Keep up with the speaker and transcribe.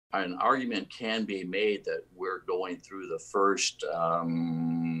an argument can be made that we're going through the first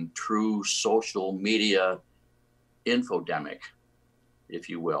true social media infodemic, if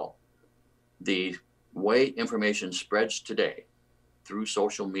you will. The way information spreads today through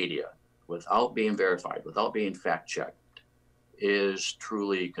social media without being verified, without being fact-checked, is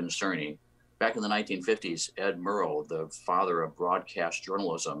truly concerning. Back in the 1950s, Ed Murrow, the father of broadcast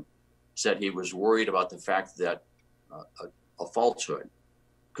journalism, said he was worried about the fact that a falsehood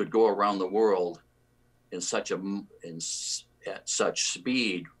could go around the world at such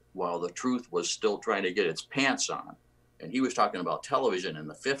speed while the truth was still trying to get its pants on. And he was talking about television in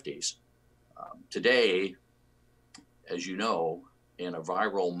the 50s. Today, as you know, in a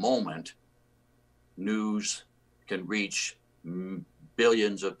viral moment, news can reach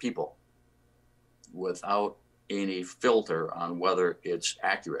billions of people without any filter on whether it's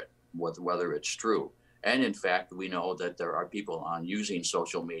accurate, whether it's true. And in fact, we know that there are people on using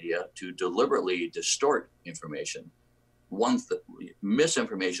social media to deliberately distort information.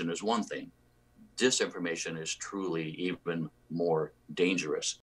 Misinformation is one thing. Disinformation is truly even more dangerous.